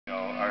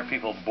Are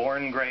people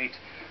born great,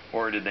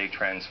 or did they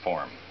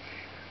transform?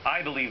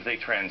 I believe they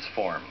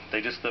transform.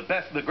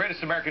 The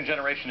greatest American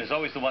generation is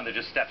always the one that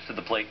just steps to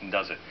the plate and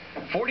does it.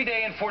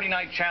 40-day and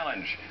 40-night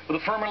challenge.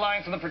 With a firm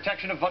reliance on the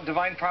protection of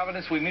divine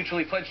providence, we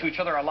mutually pledge to each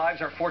other our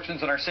lives, our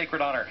fortunes, and our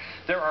sacred honor.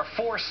 There are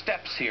 4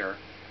 steps here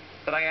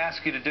that I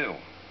ask you to do.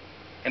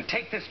 And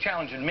take this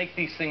challenge and make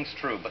these things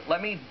true. But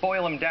let me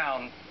boil them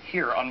down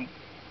here on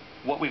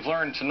what we've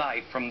learned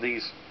tonight from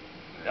these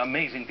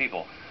amazing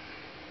people.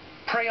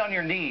 Pray on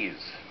your knees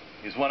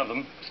is one of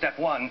them. Step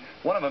 1.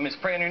 One of them is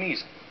pray on your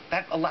knees.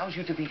 That allows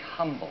you to be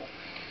humble.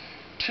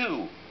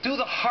 2, do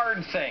the hard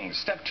things.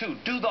 Step 2,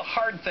 do the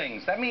hard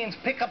things. That means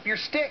pick up your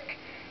stick.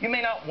 You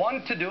may not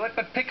want to do it,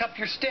 but pick up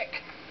your stick.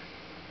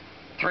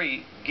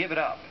 3, give it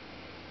up.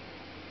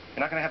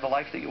 You're not going to have the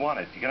life that you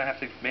wanted. You're going to have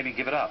to maybe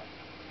give it up.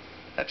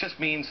 That just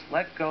means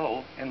let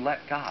go and let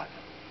God.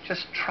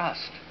 Just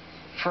trust.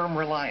 Firm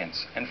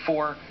reliance. And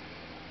 4,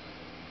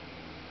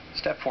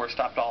 step 4,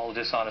 stop all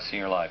dishonesty in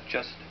your life.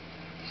 Just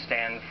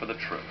stand for the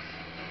truth.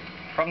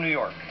 From New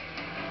York.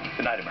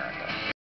 Good night, America.